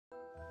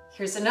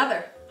Here's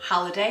another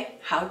holiday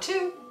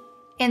how-to.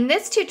 In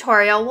this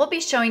tutorial, we'll be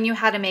showing you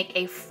how to make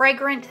a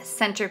fragrant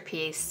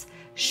centerpiece,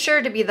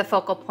 sure to be the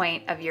focal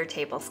point of your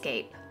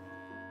tablescape.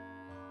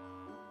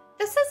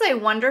 This is a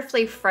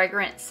wonderfully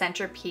fragrant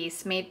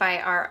centerpiece made by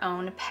our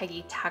own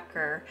Peggy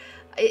Tucker.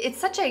 It's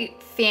such a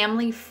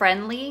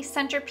family-friendly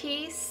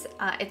centerpiece.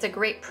 It's a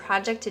great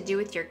project to do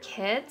with your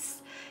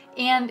kids,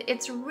 and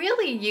it's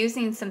really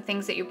using some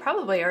things that you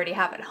probably already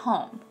have at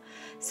home.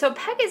 So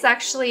Peg is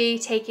actually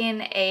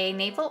taking a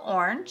navel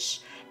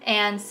orange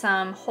and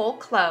some whole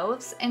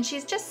cloves, and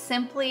she's just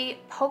simply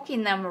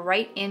poking them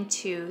right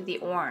into the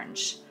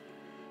orange.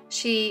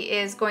 She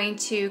is going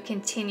to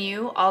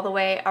continue all the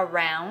way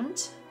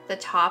around the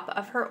top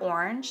of her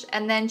orange,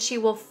 and then she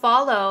will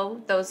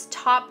follow those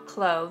top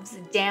cloves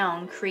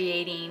down,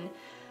 creating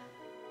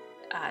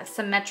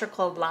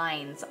symmetrical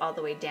lines all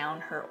the way down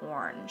her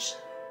orange.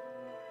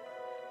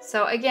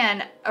 So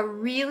again, a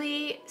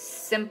really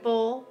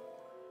simple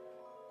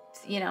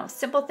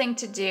thing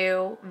to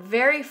do,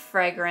 very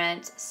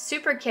fragrant,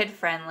 super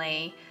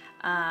kid-friendly,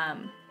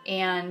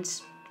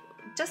 and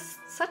just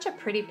such a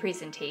pretty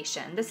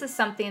presentation. This is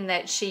something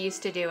that she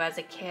used to do as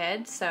a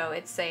kid, so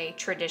it's a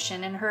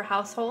tradition in her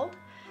household,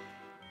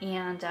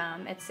 and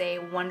it's a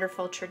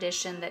wonderful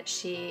tradition that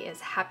she is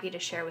happy to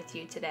share with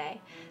you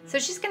today. So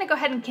she's going to go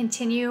ahead and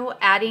continue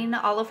adding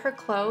all of her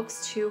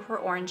cloves to her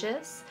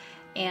oranges,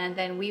 and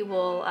then we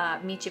will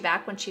meet you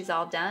back when she's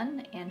all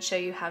done and show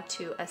you how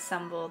to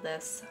assemble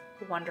this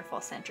wonderful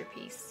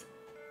centerpiece.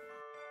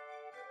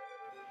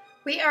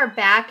 We are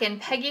back, and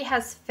Peggy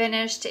has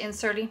finished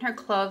inserting her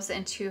cloves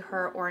into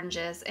her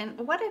oranges, and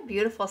what a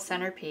beautiful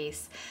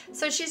centerpiece.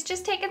 So she's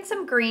just taken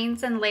some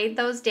greens and laid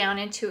those down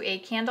into a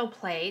candle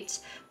plate,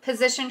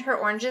 positioned her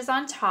oranges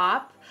on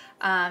top,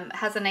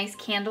 has a nice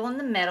candle in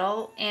the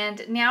middle,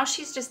 and now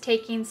she's just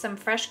taking some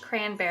fresh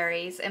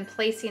cranberries and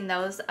placing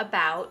those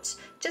about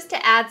just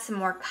to add some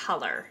more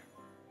color.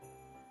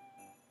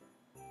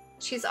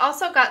 She's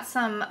also got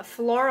some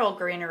floral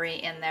greenery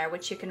in there,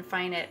 which you can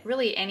find at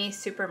really any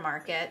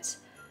supermarket.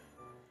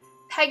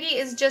 Peggy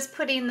is just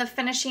putting the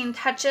finishing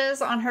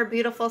touches on her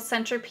beautiful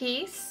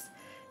centerpiece.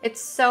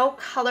 It's so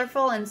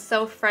colorful and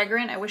so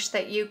fragrant. I wish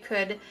that you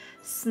could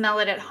smell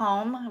it at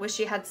home. I wish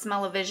you had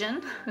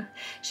smell-o-vision.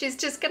 She's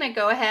just gonna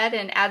go ahead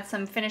and add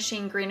some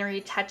finishing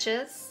greenery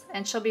touches,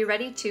 and she'll be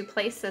ready to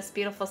place this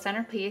beautiful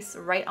centerpiece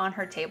right on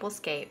her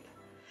tablescape.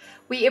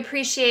 We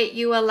appreciate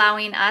you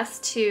allowing us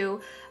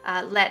to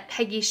let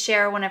Peggy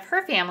share one of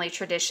her family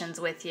traditions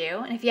with you.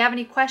 And if you have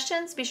any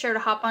questions, be sure to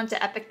hop onto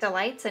Epic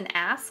Delights and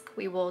ask.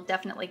 We will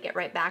definitely get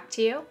right back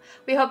to you.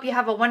 We hope you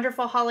have a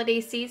wonderful holiday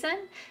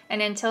season.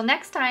 And until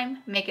next time,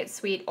 make it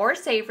sweet or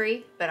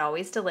savory, but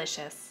always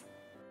delicious.